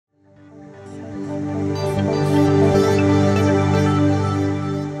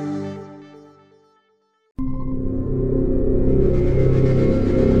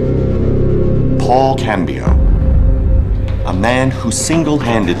Cambio. A man who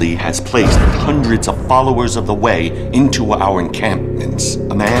single-handedly has placed hundreds of followers of the way into our encampments.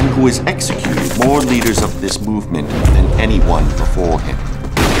 A man who has executed more leaders of this movement than anyone before him.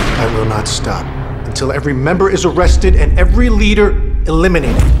 I will not stop until every member is arrested and every leader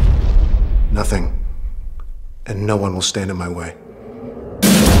eliminated. Nothing and no one will stand in my way.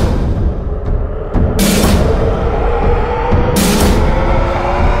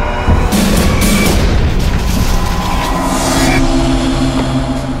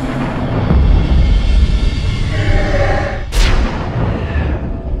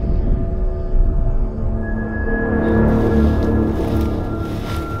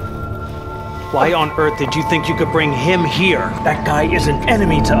 Why on earth did you think you could bring him here? That guy is an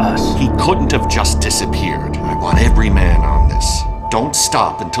enemy to us. He couldn't have just disappeared. I want every man on this. Don't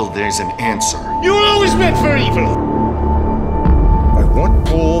stop until there's an answer. You were always meant for evil! I want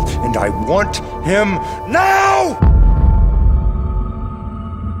Paul, and I want him now!